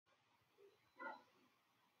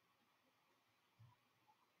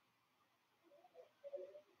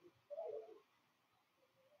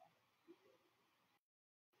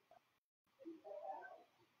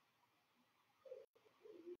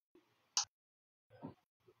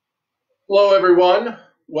Hello, everyone.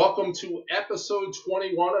 Welcome to episode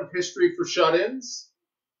 21 of History for Shut-ins.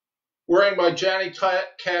 Wearing my Johnny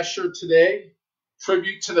Cash shirt today,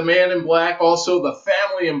 tribute to the man in black, also the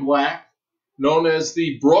family in black, known as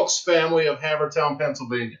the Brooks family of Havertown,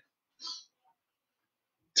 Pennsylvania.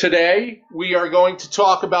 Today, we are going to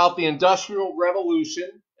talk about the Industrial Revolution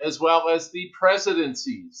as well as the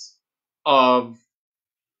presidencies of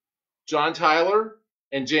John Tyler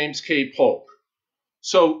and James K. Polk.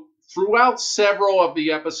 So, throughout several of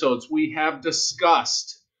the episodes, we have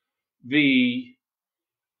discussed the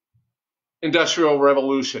Industrial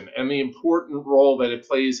Revolution and the important role that it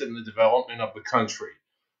plays in the development of the country.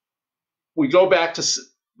 We go back to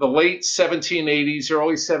the late 1780s,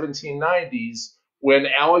 early 1790s, when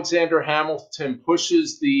Alexander Hamilton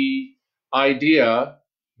pushes the idea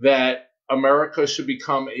that America should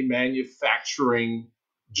become a manufacturing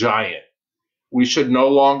giant. We should no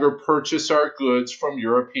longer purchase our goods from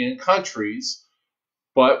European countries,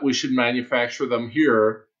 but we should manufacture them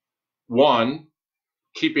here. One,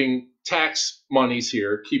 keeping tax monies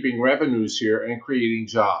here, keeping revenues here, and creating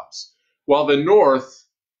jobs. While the North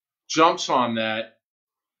jumps on that,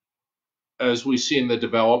 as we see in the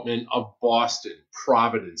development of Boston,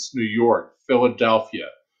 Providence, New York, Philadelphia,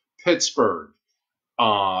 Pittsburgh,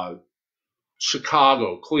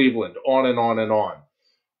 Chicago, Cleveland, on and on and on.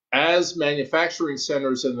 As manufacturing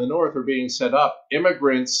centers in the North are being set up,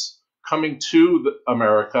 immigrants coming to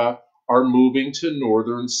America are moving to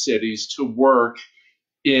northern cities to work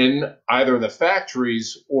in either the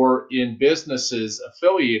factories or in businesses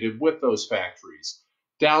affiliated with those factories.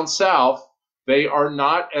 Down south, they are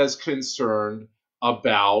not as concerned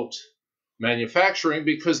about manufacturing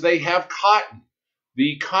because they have cotton.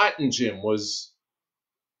 The cotton gin was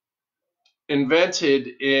invented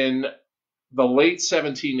in the late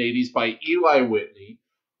 1780s by Eli Whitney,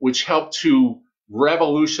 which helped to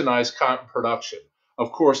revolutionize cotton production.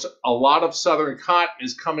 Of course, a lot of southern cotton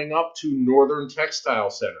is coming up to northern textile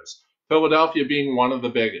centers, Philadelphia being one of the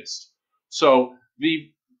biggest. So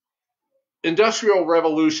the Industrial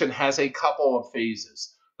Revolution has a couple of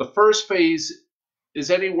phases. The first phase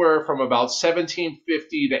is anywhere from about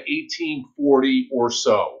 1750 to 1840 or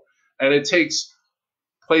so, and it takes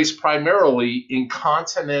place primarily in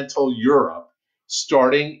continental Europe,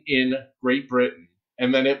 starting in Great Britain,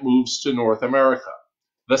 and then it moves to North America.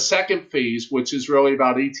 The second phase, which is really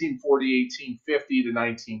about 1840, 1850 to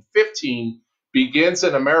 1915, begins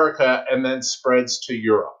in America and then spreads to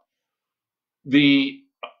Europe. The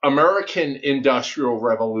American Industrial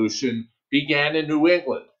Revolution began in New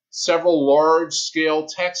England. Several large-scale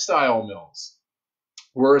textile mills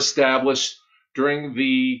were established during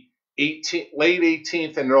the late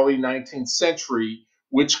 18th and early 19th century,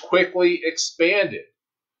 which quickly expanded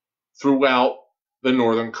throughout the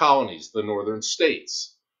northern colonies, the northern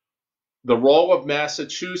states. The role of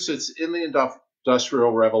Massachusetts in the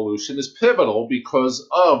Industrial Revolution is pivotal because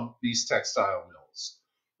of these textile mills.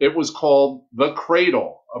 It was called the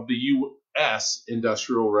cradle of the U.S.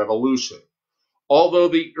 Industrial Revolution. Although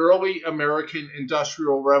the early American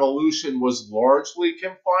Industrial Revolution was largely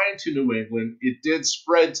confined to New England, it did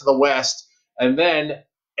spread to the West, and then,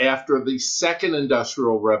 after the Second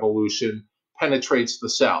Industrial Revolution, penetrates the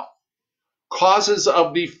South. Causes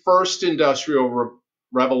of the First Industrial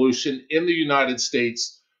Revolution in the United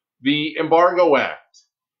States: the Embargo Act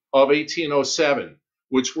of 1807,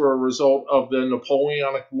 which were a result of the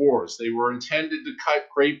Napoleonic Wars. They were intended to cut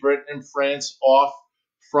Great Britain and France off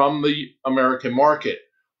from the American market.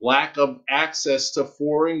 Lack of access to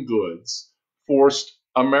foreign goods forced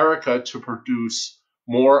America to produce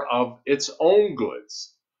more of its own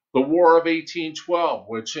goods. The War of 1812,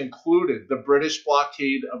 which included the British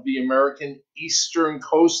blockade of the American eastern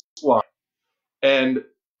coastline. And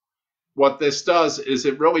what this does is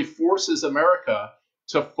it really forces America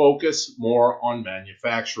to focus more on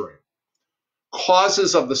manufacturing.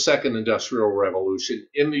 Causes of the Second Industrial Revolution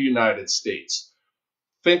in the United States.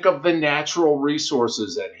 Think of the natural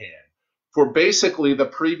resources at hand. For basically the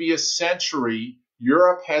previous century,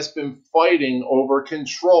 Europe has been fighting over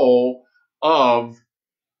control of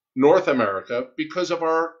North America because of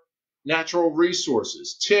our natural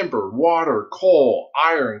resources: timber, water, coal,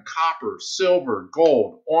 iron, copper, silver,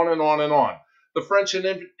 gold, on and on and on. The French and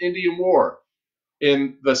Indian War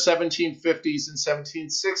in the 1750s and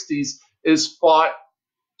 1760s is fought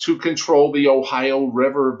to control the Ohio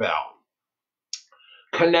River Valley.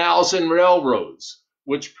 Canals and railroads,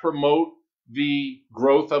 which promote the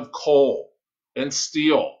growth of coal and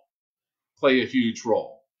steel, play a huge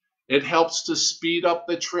role. It helps to speed up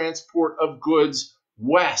the transport of goods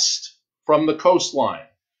west from the coastline.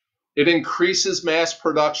 It increases mass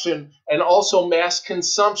production and also mass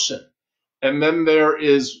consumption. And then there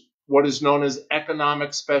is what is known as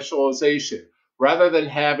economic specialization. Rather than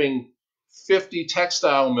having 50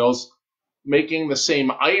 textile mills making the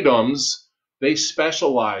same items, they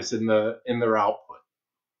specialize in their output.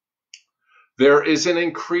 There is an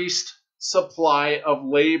increased supply of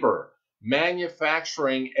labor.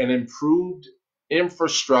 Manufacturing and improved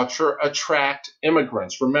infrastructure attract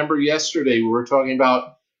immigrants. Remember yesterday we were talking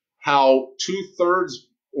about how three-quarters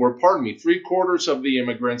of the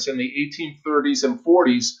immigrants in the 1830s and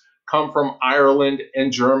 40s come from Ireland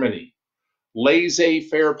and Germany.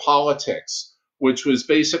 Laissez-faire politics, which was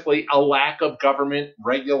basically a lack of government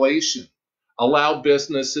regulation, allowed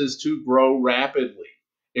businesses to grow rapidly.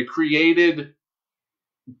 It created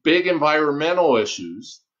big environmental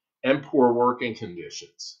issues and poor working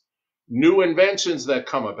conditions. New inventions that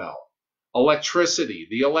come about, electricity,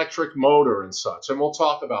 the electric motor, and such, and we'll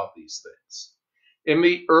talk about these things. In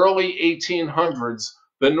the early 1800s,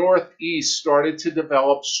 the Northeast started to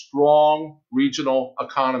develop strong regional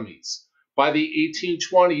economies. By the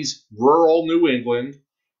 1820s, rural New England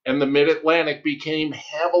and the Mid-Atlantic became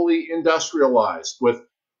heavily industrialized with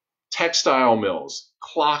textile mills,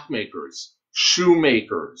 clockmakers,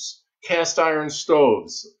 shoemakers, cast iron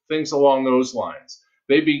stoves, things along those lines.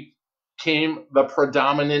 They became the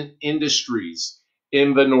predominant industries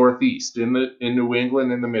in the Northeast, in New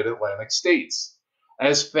England and the Mid-Atlantic states.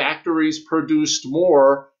 As factories produced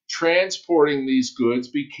more, transporting these goods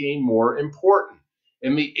became more important.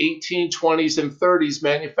 In the 1820s and 30s,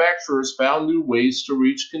 manufacturers found new ways to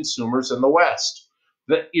reach consumers in the West.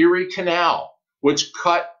 The Erie Canal, which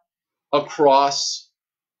cut across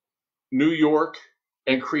New York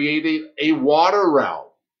and created a water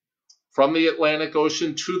route from the Atlantic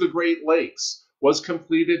Ocean to the Great Lakes, was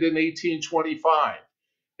completed in 1825.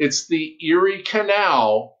 It's the Erie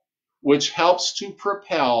Canal which helps to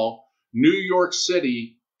propel New York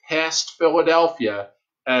City past Philadelphia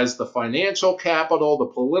as the financial capital, the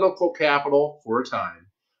political capital for a time,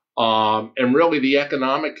 and really the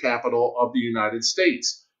economic capital of the United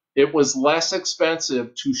States. It was less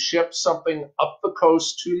expensive to ship something up the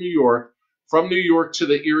coast to New York, from New York to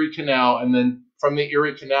the Erie Canal, and then from the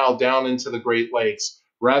Erie Canal down into the Great Lakes,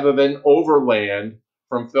 rather than overland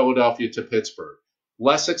from Philadelphia to Pittsburgh.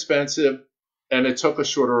 Less expensive, and it took a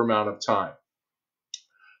shorter amount of time.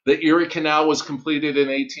 The Erie Canal was completed in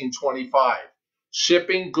 1825.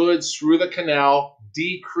 Shipping goods through the canal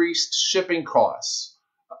decreased shipping costs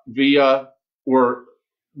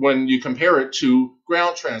when you compare it to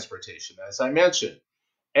ground transportation, as I mentioned.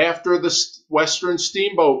 After the Western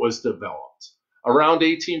steamboat was developed, around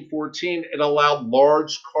 1814, it allowed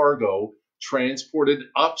large cargo transported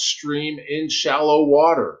upstream in shallow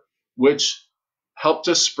water, which helped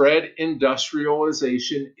to spread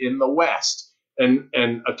industrialization in the West. And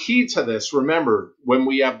a key to this, remember, when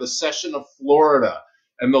we have the cession of Florida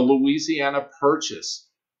and the Louisiana Purchase,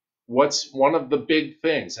 what's one of the big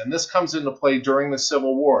things, and this comes into play during the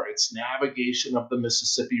Civil War, it's navigation of the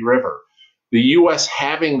Mississippi River. The U.S.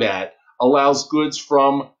 having that allows goods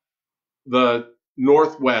from the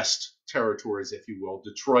Northwest territories, if you will,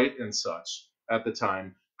 Detroit and such at the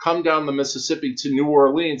time, come down the Mississippi to New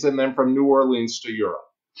Orleans, and then from New Orleans to Europe.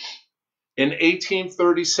 In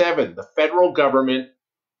 1837, the federal government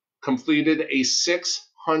completed a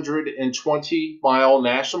 620-mile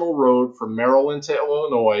national road from Maryland to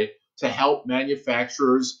Illinois to help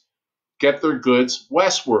manufacturers get their goods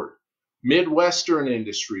westward. Midwestern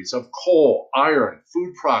industries of coal, iron,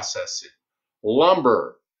 food processing,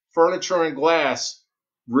 lumber, furniture, and glass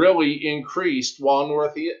really increased,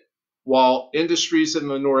 while industries in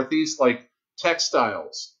the Northeast like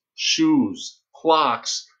textiles, shoes,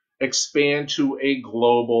 clocks expand to a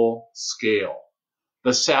global scale.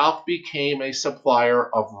 The South became a supplier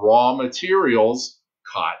of raw materials,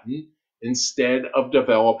 cotton, instead of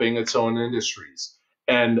developing its own industries.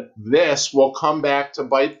 And this will come back to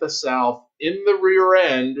bite the South in the rear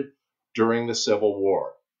end during the Civil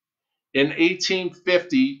War. In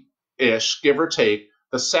 1850-ish, give or take,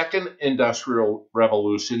 the Second Industrial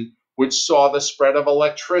Revolution, which saw the spread of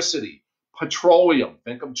electricity, petroleum,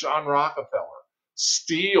 think of John Rockefeller,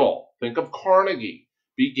 steel, think of Carnegie,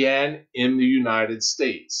 began in the United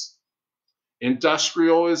States.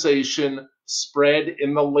 Industrialization spread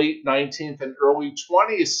in the late 19th and early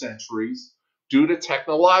 20th centuries due to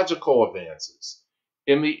technological advances.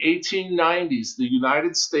 In the 1890s, the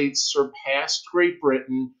United States surpassed Great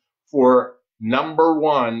Britain for number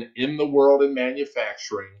one in the world in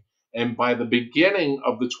manufacturing, and by the beginning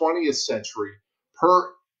of the 20th century,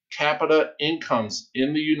 per capita incomes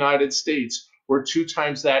in the United States were 2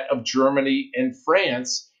 times that of Germany and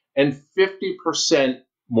France, and 50%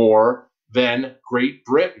 more than Great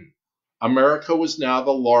Britain. America was now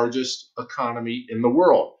the largest economy in the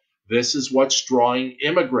world. This is what's drawing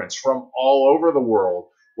immigrants from all over the world,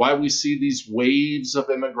 why we see these waves of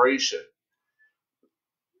immigration.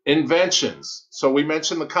 Inventions. So we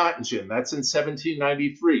mentioned the cotton gin. That's in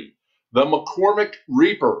 1793. The McCormick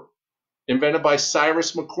Reaper, invented by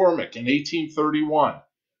Cyrus McCormick in 1831.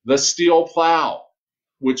 The steel plow,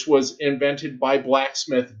 which was invented by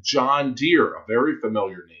blacksmith John Deere, a very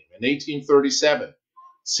familiar name, in 1837.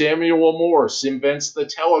 Samuel Morse invents the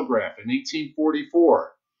telegraph in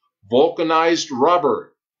 1844. Vulcanized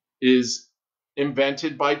rubber is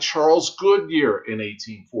invented by Charles Goodyear in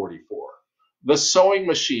 1844. The sewing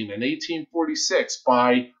machine in 1846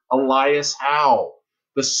 by Elias Howe.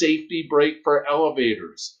 The safety brake for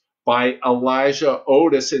elevators by Elijah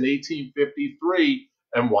Otis in 1853.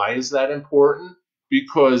 And why is that important?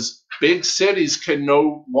 Because big cities can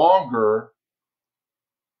no longer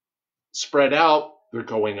spread out, they're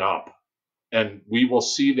going up. And we will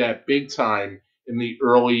see that big time in the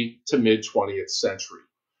early to mid 20th century.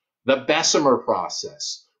 The Bessemer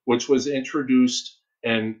process, which was introduced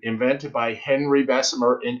and invented by Henry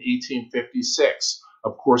Bessemer in 1856.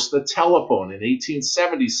 Of course, the telephone in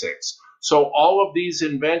 1876. So all of these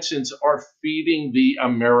inventions are feeding the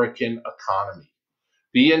American economy.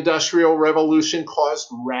 The Industrial Revolution caused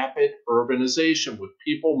rapid urbanization, with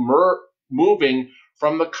people moving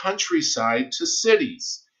from the countryside to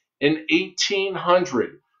cities. In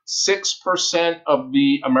 1800, 6% of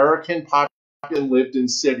the American population lived in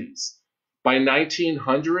cities. By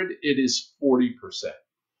 1900, it is 40%.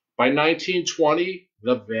 By 1920,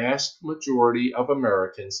 the vast majority of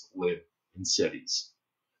Americans live in cities.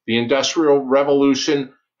 The Industrial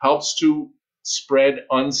Revolution helps to spread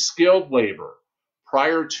unskilled labor.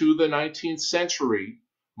 Prior to the 19th century,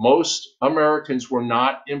 most Americans were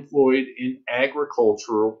not employed in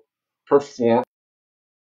agricultural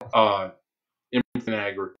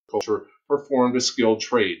agriculture, performed a skilled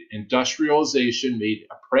trade. Industrialization made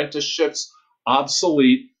apprenticeships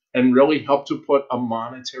obsolete and really helped to put a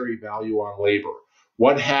monetary value on labor.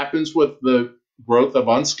 What happens with the growth of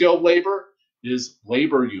unskilled labor is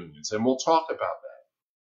labor unions, and we'll talk about that.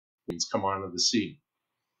 Unions come onto the scene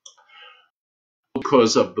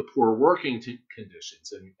because of the poor working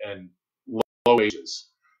conditions and low wages.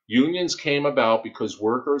 Unions came about because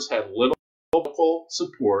workers had little political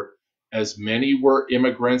support, as many were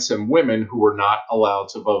immigrants and women who were not allowed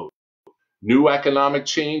to vote. New economic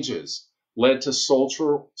changes led to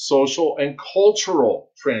social and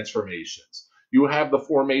cultural transformations. You have the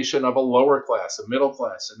formation of a lower class, a middle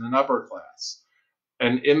class, and an upper class.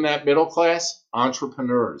 And in that middle class,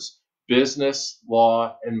 entrepreneurs, business,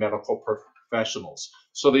 law, and medical professionals.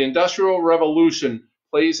 So the Industrial Revolution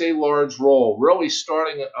plays a large role, really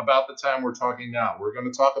starting about the time we're talking now. We're going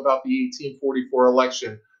to talk about the 1844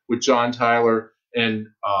 election with John Tyler and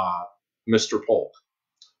Mr. Polk.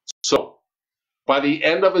 So by the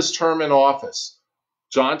end of his term in office,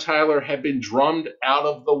 John Tyler had been drummed out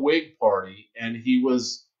of the Whig Party, and he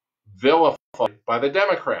was vilified by the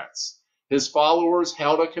Democrats. His followers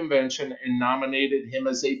held a convention and nominated him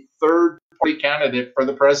as a third-party candidate for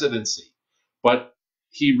the presidency, but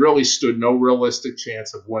he really stood no realistic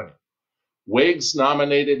chance of winning. Whigs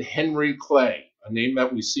nominated Henry Clay, a name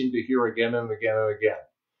that we seem to hear again and again and again.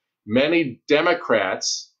 Many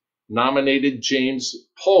Democrats nominated James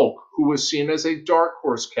Polk, who was seen as a dark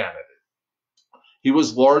horse candidate. He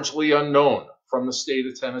was largely unknown from the state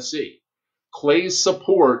of Tennessee. Clay's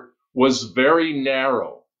support was very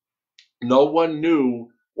narrow. No one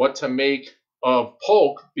knew what to make of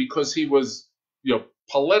Polk because he was,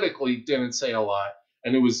 politically didn't say a lot,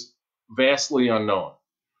 and it was vastly unknown.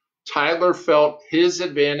 Tyler felt his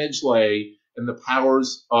advantage lay in the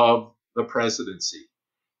powers of the presidency.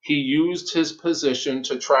 He used his position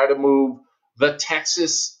to try to move the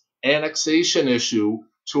Texas annexation issue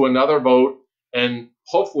to another vote and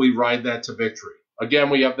hopefully ride that to victory. Again,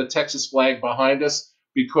 we have the Texas flag behind us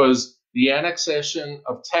because the annexation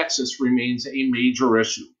of Texas remains a major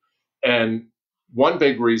issue. And one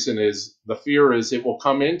big reason is the fear is it will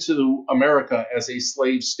come into America as a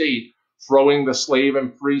slave state, throwing the slave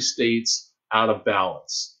and free states out of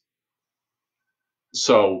balance.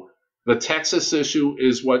 So the Texas issue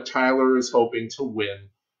is what Tyler is hoping to win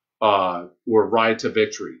or ride to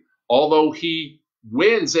victory. Although he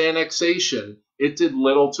wins annexation, it did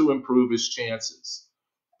little to improve his chances.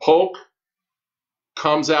 Polk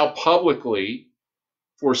comes out publicly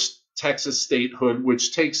for Texas statehood,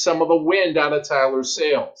 which takes some of the wind out of Tyler's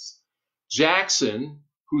sails. Jackson,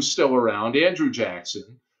 who's still around, Andrew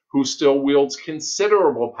Jackson, who still wields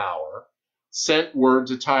considerable power, sent word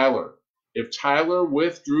to Tyler. If Tyler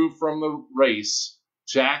withdrew from the race,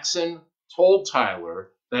 Jackson told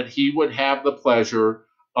Tyler that he would have the pleasure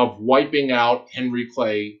of wiping out Henry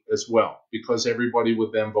Clay as well, because everybody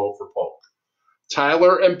would then vote for Polk.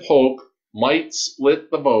 Tyler and Polk might split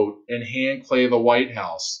the vote and hand Clay the White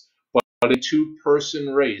House, but in a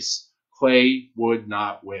two-person race, Clay would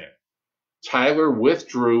not win. Tyler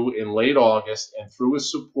withdrew in late August and threw his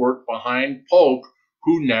support behind Polk,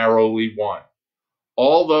 who narrowly won.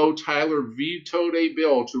 Although Tyler vetoed a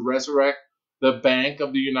bill to resurrect the Bank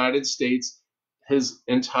of the United States, his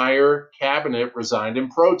entire cabinet resigned in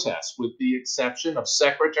protest, with the exception of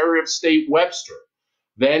Secretary of State Webster,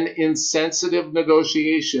 then in sensitive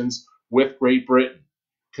negotiations with Great Britain.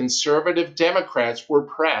 Conservative Democrats were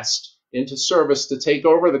pressed into service to take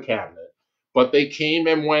over the cabinet, but they came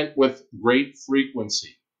and went with great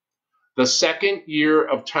frequency. The second year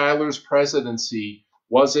of Tyler's presidency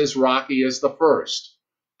was as rocky as the first.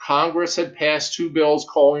 Congress had passed two bills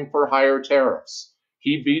calling for higher tariffs.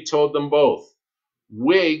 He vetoed them both.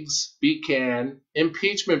 Whigs began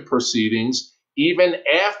impeachment proceedings even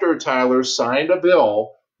after Tyler signed a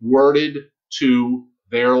bill worded to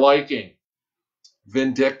their liking.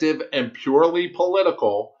 Vindictive and purely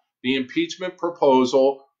political, the impeachment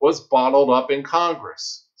proposal was bottled up in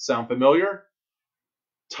Congress. Sound familiar?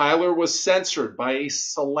 Tyler was censored by a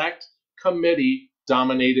select committee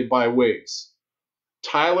dominated by Whigs.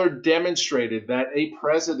 Tyler demonstrated that a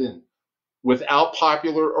president without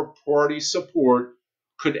popular or party support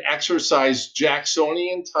could exercise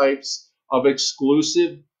Jacksonian types of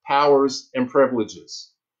exclusive powers and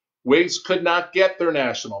privileges. Whigs could not get their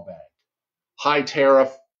national bank, high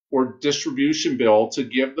tariff, or distribution bill to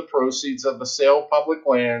give the proceeds of the sale of public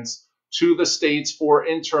lands to the states for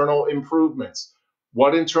internal improvements.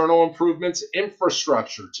 What internal improvements?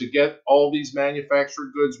 Infrastructure to get all these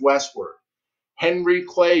manufactured goods westward. Henry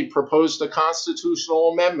Clay proposed a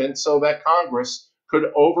constitutional amendment so that Congress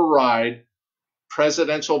could override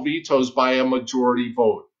presidential vetoes by a majority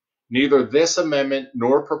vote. Neither this amendment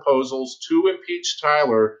nor proposals to impeach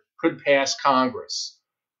Tyler could pass Congress.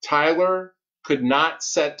 Tyler could not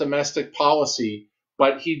set domestic policy,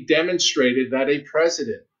 but he demonstrated that a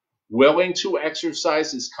president willing to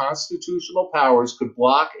exercise his constitutional powers could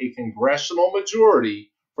block a congressional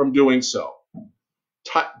majority from doing so.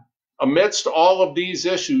 Amidst all of these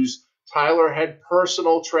issues, Tyler had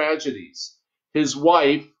personal tragedies. His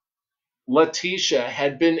wife, Letitia,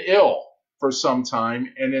 had been ill for some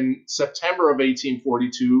time, and in September of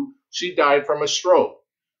 1842, she died from a stroke.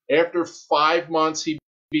 After 5 months, he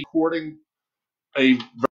began courting a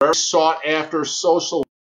very sought-after socialite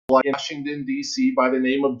in Washington, D.C. by the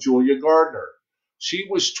name of Julia Gardner. She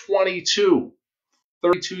was 22,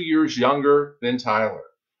 32 years younger than Tyler,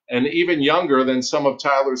 and even younger than some of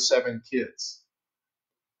Tyler's 7 kids.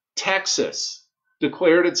 Texas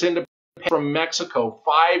declared its independence from Mexico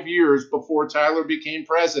 5 years before Tyler became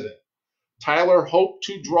president. Tyler hoped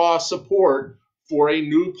to draw support for a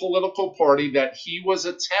new political party that he was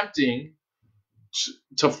attempting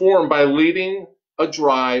to form by leading a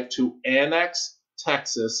drive to annex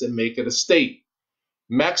Texas and make it a state.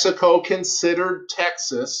 Mexico considered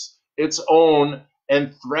Texas its own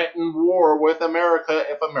and threatened war with America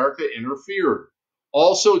if America interfered.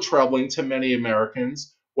 Also troubling to many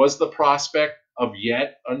Americans was the prospect of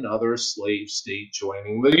yet another slave state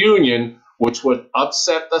joining the Union, which would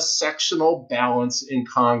upset the sectional balance in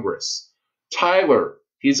Congress. Tyler,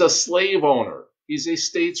 he's a slave owner. He's a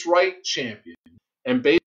states' rights champion. And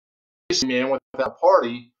basically, a man without a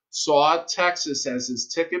party saw Texas as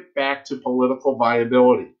his ticket back to political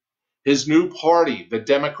viability. His new party, the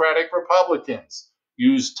Democratic Republicans,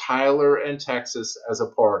 used Tyler and Texas as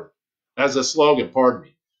a slogan, pardon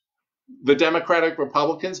me. The Democratic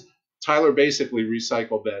Republicans, Tyler basically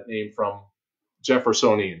recycled that name from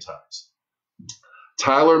Jeffersonian times.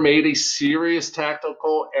 Tyler made a serious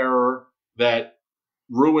tactical error that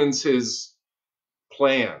ruins his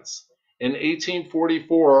plans. In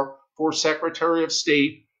 1844, for Secretary of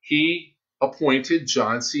State, he appointed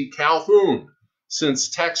John C. Calhoun. Since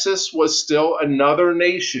Texas was still another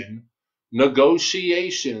nation,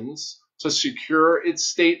 negotiations to secure its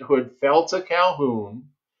statehood fell to Calhoun,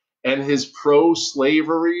 and his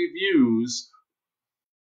pro-slavery views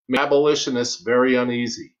made abolitionists very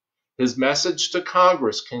uneasy. His message to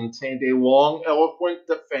Congress contained a long, eloquent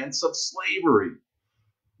defense of slavery.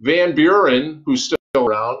 Van Buren, who's still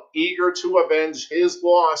around, eager to avenge his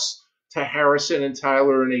loss to Harrison and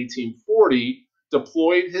Tyler in 1840,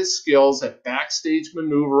 deployed his skills at backstage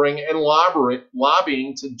maneuvering and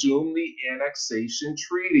lobbying to doom the annexation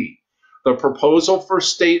treaty. The proposal for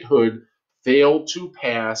statehood failed to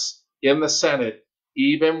pass in the Senate,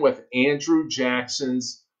 even with Andrew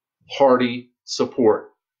Jackson's hearty support.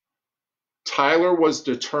 Tyler was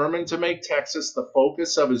determined to make Texas the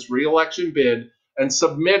focus of his reelection bid and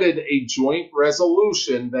submitted a joint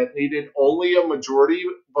resolution that needed only a majority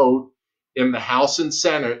vote in the House and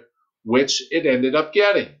Senate, which it ended up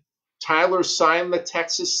getting. Tyler signed the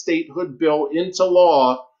Texas statehood bill into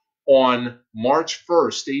law on March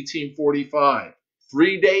 1st, 1845,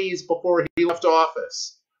 3 days before he left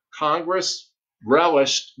office. Congress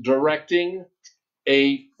relished directing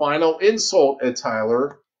a final insult at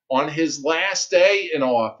Tyler. On his last day in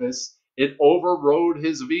office, it overrode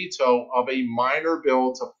his veto of a minor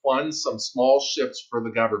bill to fund some small ships for the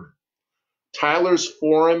government. Tyler's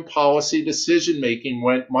foreign policy decision-making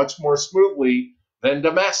went much more smoothly than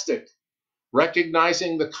domestic.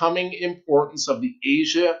 Recognizing the coming importance of the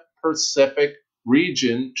Asia-Pacific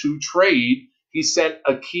region to trade, he sent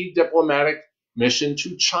a key diplomatic mission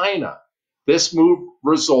to China. This move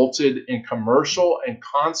resulted in commercial and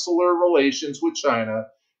consular relations with China,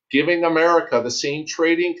 giving America the same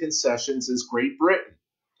trading concessions as Great Britain.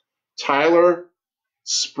 Tyler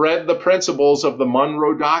spread the principles of the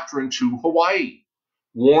Monroe Doctrine to Hawaii,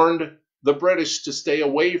 warned the British to stay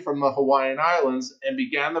away from the Hawaiian Islands, and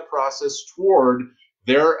began the process toward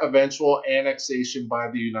their eventual annexation by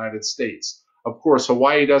the United States. Of course,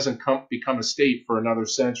 Hawaii doesn't become a state for another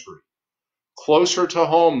century. Closer to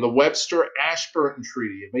home, the Webster-Ashburton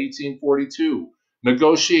Treaty of 1842,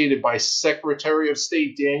 negotiated by Secretary of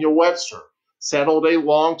State Daniel Webster, settled a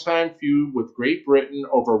long-time feud with Great Britain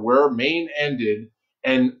over where Maine ended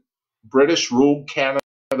and British-ruled Canada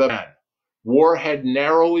began. War had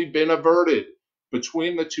narrowly been averted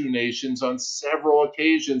between the two nations on several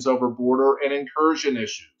occasions over border and incursion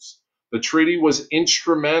issues. The treaty was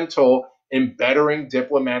instrumental in bettering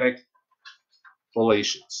diplomatic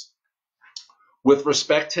relations. With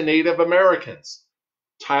respect to Native Americans,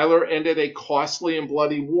 Tyler ended a costly and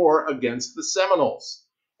bloody war against the Seminoles.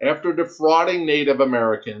 After defrauding Native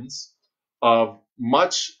Americans of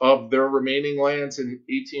much of their remaining lands in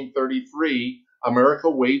 1833, America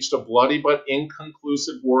waged a bloody but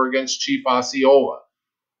inconclusive war against Chief Osceola.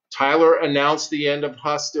 Tyler announced the end of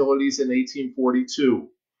hostilities in 1842.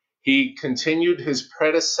 He continued his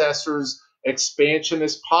predecessor's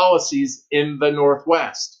expansionist policies in the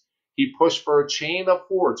Northwest. He pushed for a chain of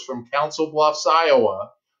forts from Council Bluffs, Iowa,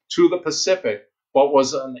 to the Pacific, but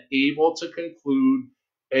was unable to conclude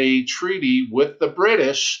a treaty with the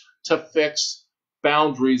British to fix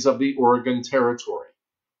boundaries of the Oregon Territory.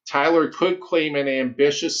 Tyler could claim an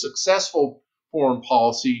ambitious, successful foreign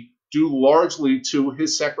policy due largely to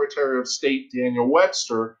his Secretary of State, Daniel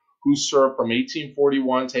Webster, who served from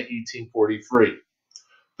 1841 to 1843.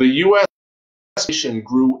 The U.S. population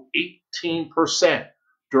grew 18%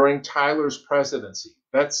 during Tyler's presidency.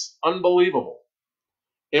 That's unbelievable.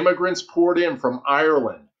 Immigrants poured in from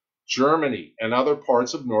Ireland, Germany, and other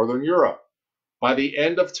parts of Northern Europe. By the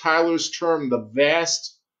end of Tyler's term, the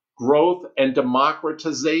vast growth and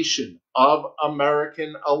democratization of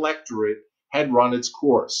American electorate had run its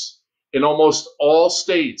course. In almost all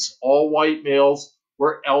states, all white males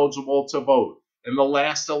were eligible to vote. In the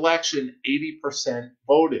last election, 80%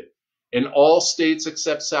 voted. In all states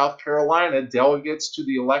except South Carolina, delegates to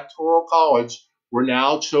the Electoral College were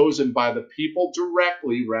now chosen by the people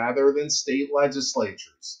directly rather than state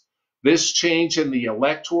legislatures. This change in the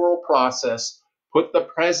electoral process put the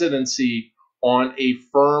presidency on a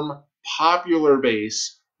firm popular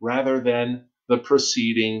base rather than the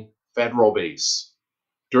preceding federal base.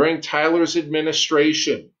 During Tyler's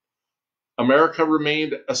administration, America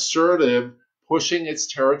remained assertive, pushing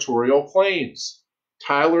its territorial claims.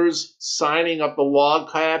 Tyler's signing of the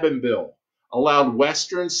Log Cabin Bill allowed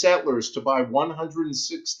Western settlers to buy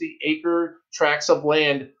 160-acre tracts of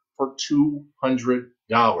land for $200.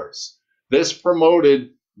 This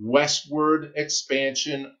promoted westward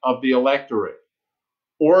expansion of the electorate.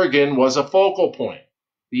 Oregon was a focal point.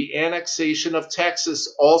 The annexation of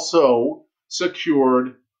Texas also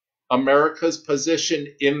secured America's position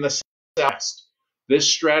in the South. This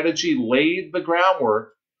strategy laid the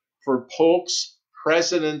groundwork for Polk's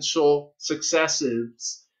presidential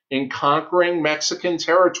successes in conquering Mexican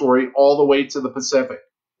territory all the way to the Pacific.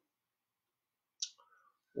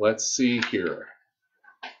 Let's see here.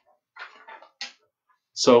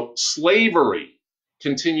 So slavery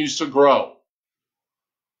continues to grow.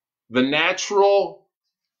 The natural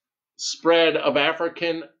spread of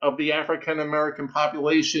the African American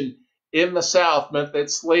population in the South meant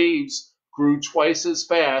that slaves grew twice as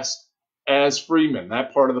fast as freemen,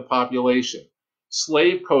 that part of the population.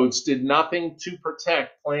 Slave codes did nothing to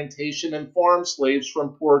protect plantation and farm slaves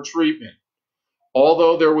from poor treatment.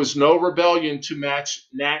 Although there was no rebellion to match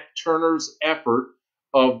Nat Turner's effort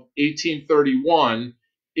of 1831,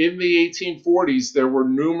 in the 1840s, there were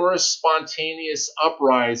numerous spontaneous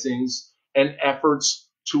uprisings and efforts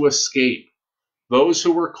to escape. Those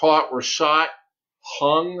who were caught were shot,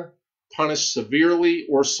 hung, punished severely,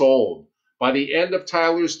 or sold. By the end of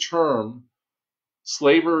Tyler's term,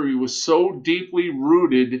 slavery was so deeply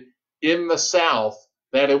rooted in the South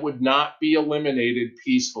that it would not be eliminated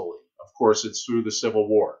peacefully. Of course, it's through the Civil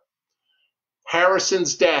War.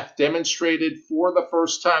 Harrison's death demonstrated for the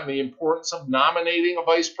first time the importance of nominating a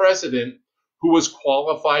vice president who was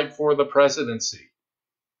qualified for the presidency.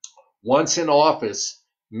 Once in office,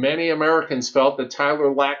 many Americans felt that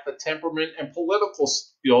Tyler lacked the temperament and political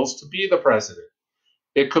skills to be the president.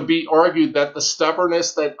 It could be argued that the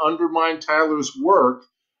stubbornness that undermined Tyler's work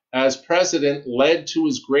as president led to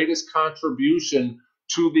his greatest contribution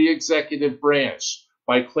to the executive branch.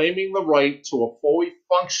 By claiming the right to a fully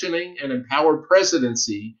functioning and empowered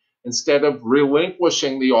presidency instead of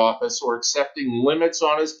relinquishing the office or accepting limits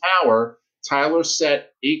on his power, Tyler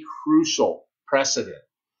set a crucial precedent.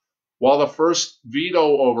 While the first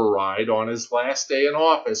veto override on his last day in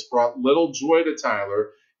office brought little joy to Tyler,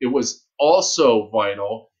 it was also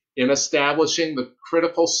vital in establishing the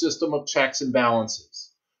critical system of checks and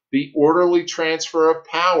balances. The orderly transfer of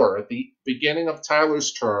power at the beginning of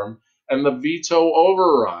Tyler's term and the veto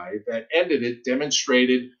override that ended it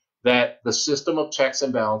demonstrated that the system of checks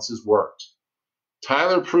and balances worked.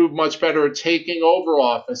 Tyler proved much better at taking over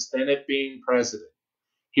office than at being president.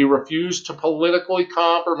 He refused to politically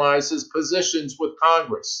compromise his positions with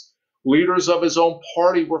Congress. Leaders of his own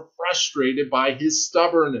party were frustrated by his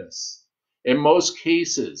stubbornness. In most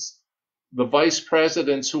cases, the vice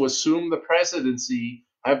presidents who assume the presidency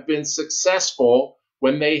have been successful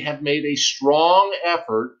when they have made a strong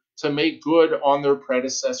effort to make good on their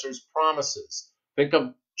predecessors' promises. Think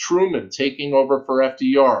of Truman taking over for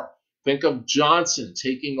FDR. Think of Johnson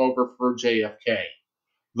taking over for JFK.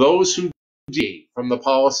 Those who deviate from the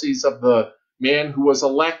policies of the man who was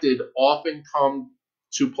elected often come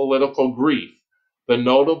to political grief, the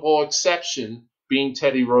notable exception being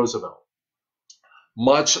Teddy Roosevelt.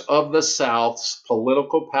 Much of the South's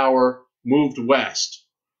political power moved west.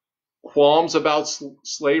 Qualms about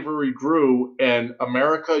slavery grew, and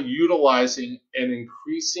America, utilizing an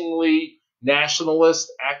increasingly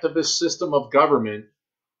nationalist activist system of government,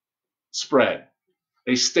 spread.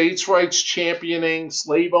 A states' rights championing,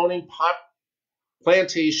 slave-owning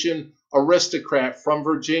plantation aristocrat from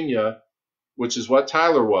Virginia, which is what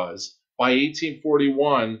Tyler was, by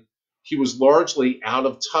 1841, he was largely out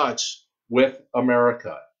of touch with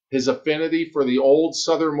America. His affinity for the old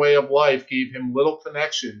Southern way of life gave him little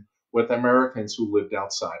connection with Americans who lived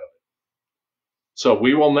outside of it. So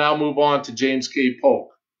we will now move on to James K.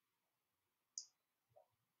 Polk.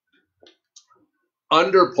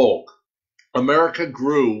 Under Polk, America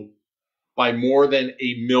grew by more than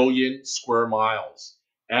 1 million square miles,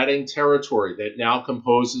 adding territory that now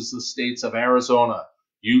composes the states of Arizona,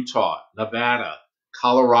 Utah, Nevada,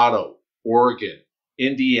 Colorado, Oregon,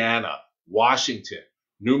 Indiana, Washington,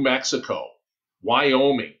 New Mexico,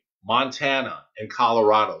 Wyoming, Montana, and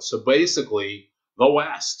Colorado. So basically, the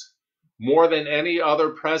West. More than any other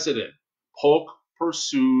president, Polk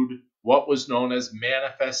pursued what was known as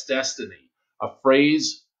manifest destiny, a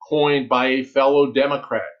phrase coined by a fellow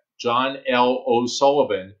Democrat, John L.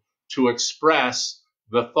 O'Sullivan, to express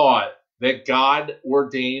the thought that God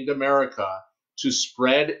ordained America to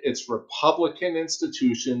spread its Republican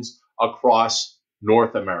institutions across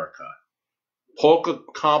North America. Polk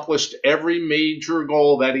accomplished every major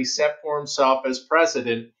goal that he set for himself as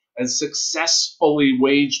president and successfully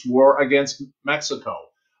waged war against Mexico,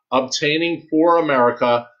 obtaining for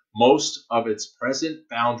America most of its present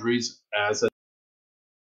boundaries as a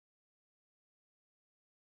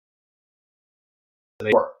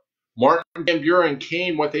war. Martin Van Buren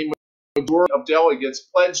came with a majority of delegates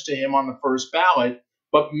pledged to him on the first ballot,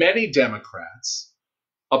 but many Democrats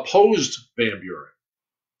opposed Van Buren.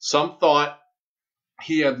 Some thought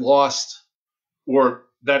he had lost, or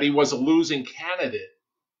that he was a losing candidate,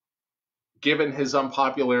 given his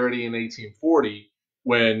unpopularity in 1840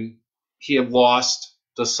 when he had lost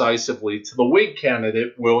decisively to the Whig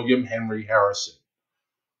candidate, William Henry Harrison.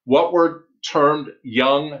 What were termed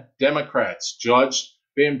young Democrats judged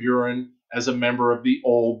Van Buren as a member of the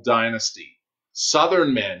old dynasty.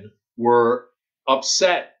 Southern men were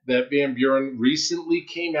upset that Van Buren recently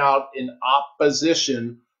came out in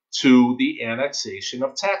opposition to the annexation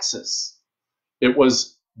of Texas. It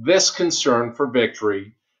was this concern for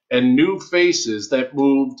victory and new faces that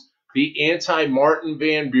moved the anti-Martin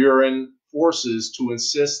Van Buren forces to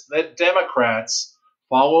insist that Democrats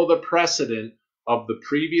follow the precedent of the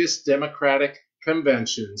previous Democratic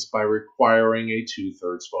conventions by requiring a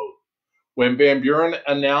two-thirds vote. When Van Buren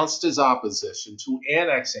announced his opposition to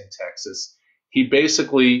annexing Texas, he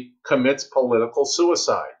basically commits political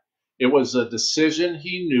suicide. It was a decision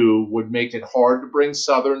he knew would make it hard to bring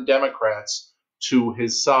Southern Democrats to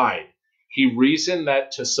his side. He reasoned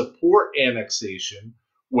that to support annexation,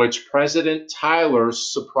 which President Tyler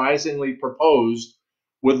surprisingly proposed,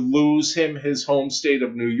 would lose him his home state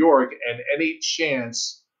of New York and any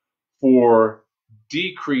chance for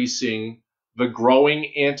decreasing the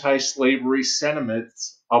growing anti-slavery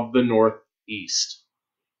sentiments of the Northeast.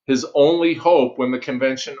 His only hope when the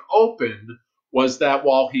convention opened was that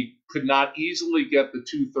while he could not easily get the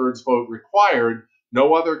two-thirds vote required,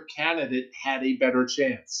 no other candidate had a better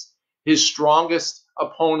chance. His strongest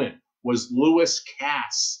opponent was Lewis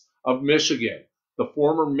Cass of Michigan, the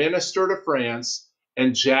former minister to France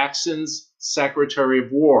and Jackson's Secretary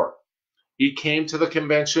of War. He came to the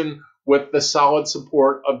convention with the solid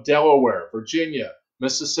support of Delaware, Virginia,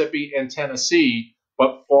 Mississippi, and Tennessee,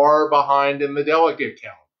 but far behind in the delegate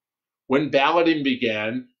count. When balloting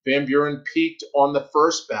began, Van Buren peaked on the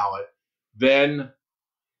first ballot, then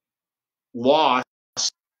lost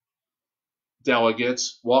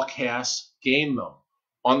delegates while Cass gained them.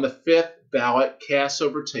 On the fifth ballot, Cass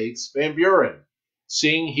overtakes Van Buren.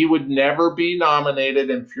 Seeing he would never be nominated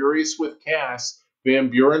and furious with Cass, Van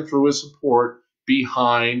Buren threw his support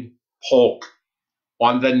behind Polk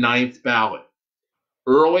on the ninth ballot.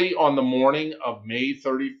 Early on the morning of May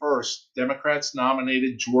 31st, Democrats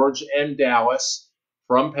nominated George M. Dallas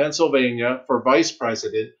from Pennsylvania for vice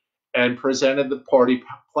president and presented the party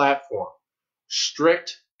platform.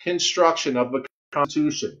 Strict construction of the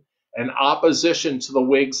Constitution and opposition to the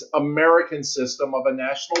Whigs' American system of a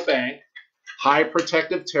national bank, high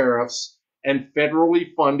protective tariffs, and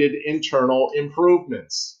federally funded internal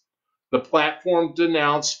improvements. The platform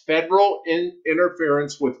denounced federal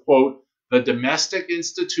interference with, quote, the domestic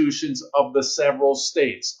institutions of the several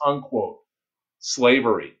states, unquote,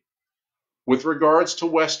 slavery. With regards to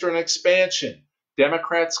Western expansion,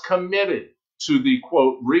 Democrats committed to the,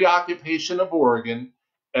 quote, reoccupation of Oregon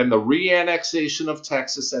and the reannexation of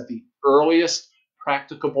Texas at the earliest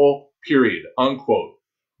practicable period, unquote.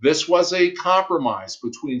 This was a compromise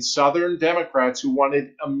between Southern Democrats who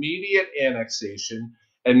wanted immediate annexation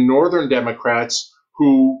and Northern Democrats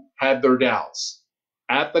who had their doubts.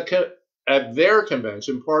 At their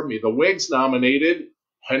convention, the Whigs nominated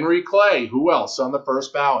Henry Clay. Who else on the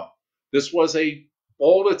first ballot? This was a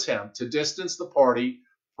bold attempt to distance the party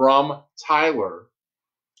from Tyler,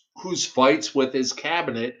 whose fights with his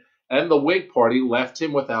cabinet and the Whig Party left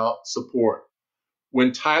him without support.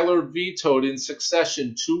 When Tyler vetoed in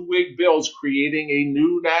succession two Whig bills creating a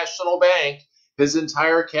new national bank, his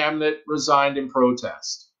entire cabinet resigned in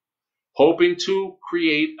protest. Hoping to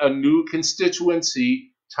create a new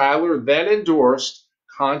constituency, Tyler then endorsed,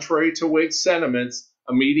 contrary to Whig sentiments,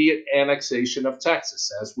 immediate annexation of Texas,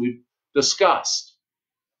 as we've discussed.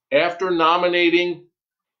 After nominating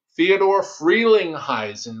Theodore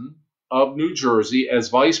Frelinghuysen of New Jersey as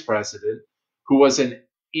vice president, who was an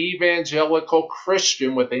evangelical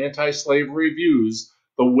Christian with anti-slavery views,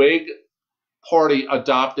 the Whig Party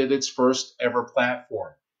adopted its first ever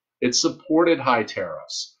platform. It supported high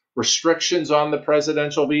tariffs, restrictions on the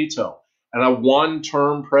presidential veto, and a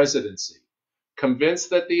one-term presidency.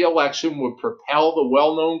 Convinced that the election would propel the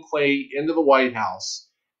well-known Clay into the White House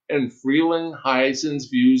and Frelinghuysen's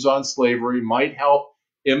views on slavery might help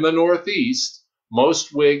in the Northeast,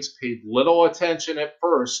 most Whigs paid little attention at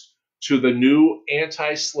first to the new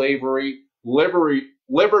anti-slavery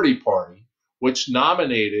Liberty Party, which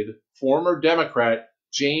nominated former Democrat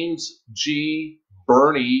James G.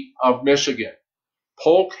 Birney of Michigan.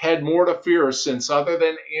 Polk had more to fear since, other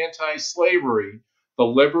than anti-slavery, the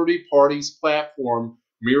Liberty Party's platform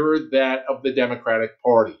mirrored that of the Democratic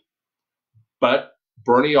Party. But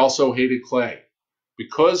Birney also hated Clay.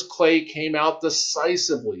 Because Clay came out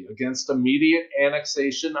decisively against immediate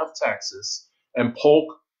annexation of Texas and Polk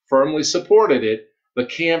firmly supported it, the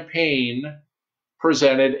campaign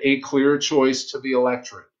presented a clear choice to the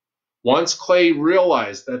electorate. Once Clay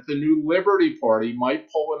realized that the new Liberty Party might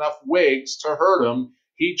pull enough Whigs to hurt him,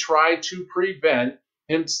 he tried to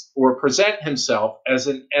present himself as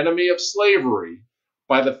an enemy of slavery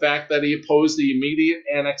by the fact that he opposed the immediate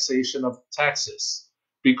annexation of Texas.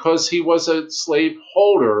 Because he was a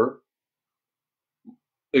slaveholder,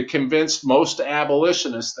 it convinced most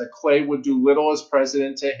abolitionists that Clay would do little as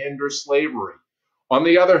president to hinder slavery. On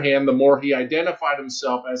the other hand, the more he identified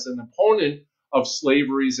himself as an opponent of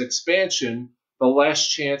slavery's expansion, the less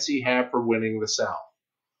chance he had for winning the South.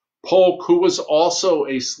 Polk, who was also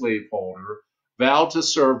a slaveholder, vowed to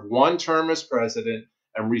serve one term as president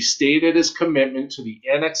and restated his commitment to the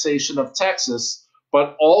annexation of Texas,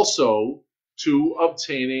 but also to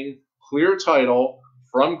obtaining clear title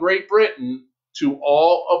from Great Britain to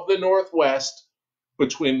all of the Northwest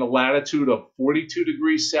between the latitude of 42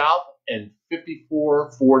 degrees south and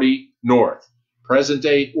 5440 north,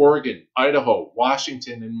 present-day Oregon, Idaho,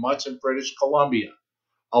 Washington, and much of British Columbia,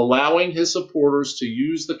 allowing his supporters to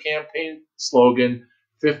use the campaign slogan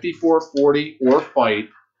 5440 or fight.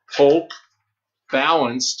 Polk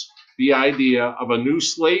balanced the idea of a new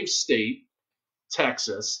slave state,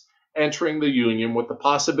 Texas, entering the Union with the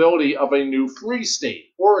possibility of a new free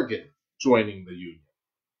state, Oregon, joining the Union.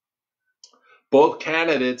 Both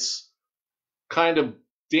candidates kind of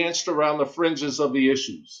danced around the fringes of the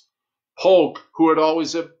issues. Polk, who had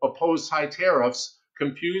always opposed high tariffs,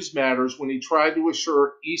 confused matters when he tried to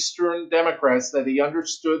assure Eastern Democrats that he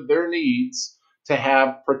understood their needs to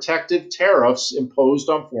have protective tariffs imposed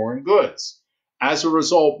on foreign goods. As a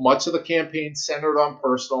result, much of the campaign centered on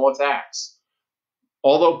personal attacks.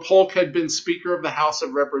 Although Polk had been Speaker of the House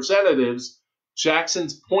of Representatives,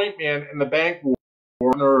 Jackson's point man in the bank war,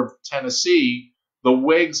 governor of Tennessee, the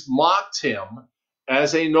Whigs mocked him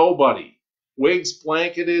as a nobody. Whigs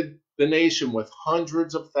blanketed the nation with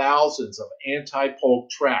hundreds of thousands of anti-Polk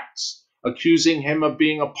tracts, accusing him of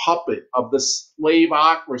being a puppet of the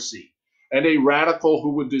slaveocracy and a radical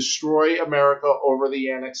who would destroy America over the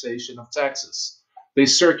annexation of Texas. They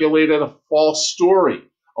circulated a false story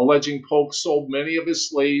alleging Polk sold many of his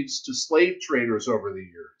slaves to slave traders over the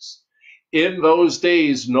years. In those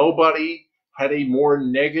days, nobody had a more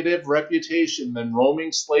negative reputation than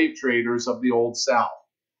roaming slave traders of the Old South.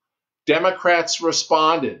 Democrats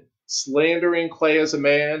responded, slandering Clay as a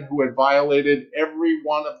man who had violated every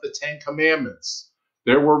one of the 10 Commandments.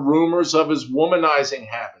 There were rumors of his womanizing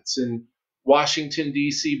habits in Washington,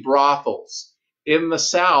 D.C. brothels. In the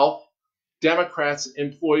South, Democrats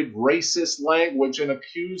employed racist language and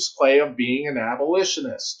accused Clay of being an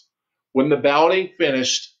abolitionist. When the balloting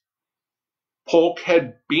finished, Polk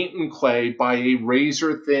had beaten Clay by a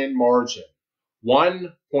razor-thin margin,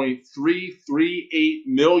 1.338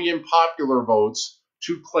 million popular votes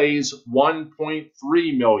to Clay's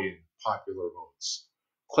 1.3 million popular votes.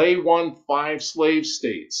 Clay won 5 slave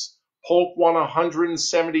states. Polk won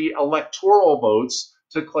 170 electoral votes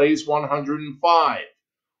to Clay's 105.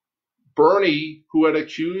 Bernie, who had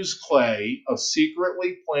accused Clay of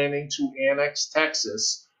secretly planning to annex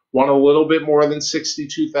Texas, won a little bit more than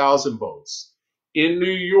 62,000 votes. In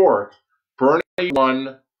New York, Bernie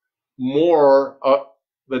won more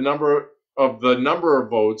the number of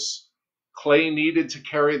votes Clay needed to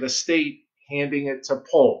carry the state, handing it to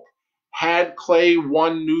Polk. Had Clay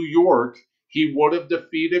won New York, he would have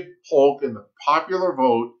defeated Polk in the popular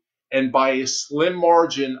vote and by a slim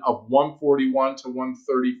margin of 141 to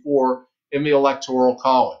 134 in the Electoral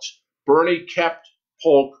College. Bernie kept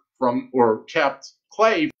Clay from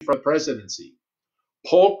the presidency.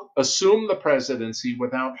 Polk assumed the presidency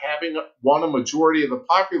without having won a majority of the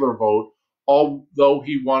popular vote, although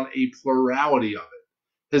he won a plurality of it.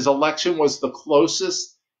 His election was the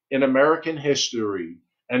closest in American history,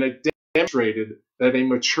 and it demonstrated that a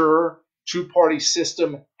mature two-party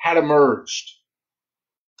system had emerged.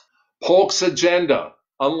 Polk's agenda,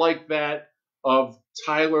 unlike that of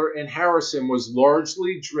Tyler and Harrison, was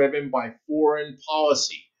largely driven by foreign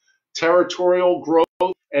policy, territorial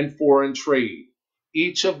growth, and foreign trade.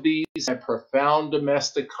 Each of these had profound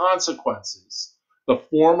domestic consequences, the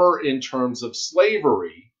former in terms of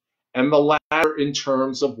slavery and the latter in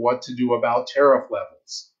terms of what to do about tariff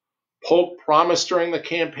levels. Polk promised during the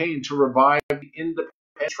campaign to revive the independent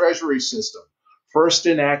treasury system, first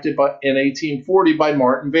enacted in 1840 by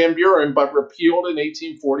Martin Van Buren, but repealed in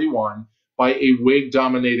 1841 by a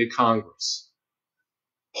Whig-dominated Congress.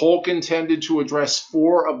 Polk intended to address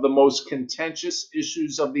 4 of the most contentious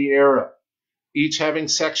issues of the era, each having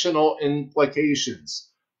sectional implications: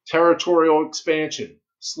 territorial expansion,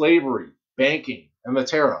 slavery, banking, and the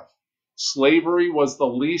tariff. Slavery was the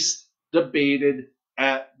least debated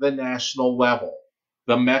at the national level.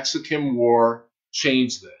 The Mexican War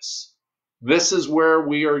changed this. This is where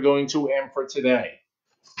we are going to end for today.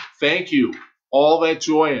 Thank you, all that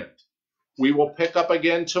joined. We will pick up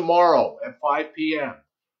again tomorrow at 5 p.m.,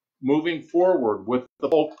 moving forward with the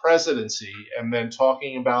Polk presidency and then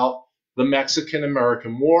talking about the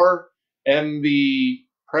Mexican-American War and the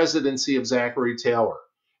presidency of Zachary Taylor.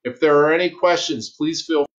 If there are any questions, please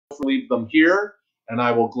feel free to leave them here, and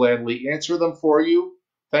I will gladly answer them for you.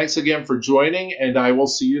 Thanks again for joining, and I will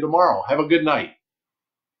see you tomorrow. Have a good night.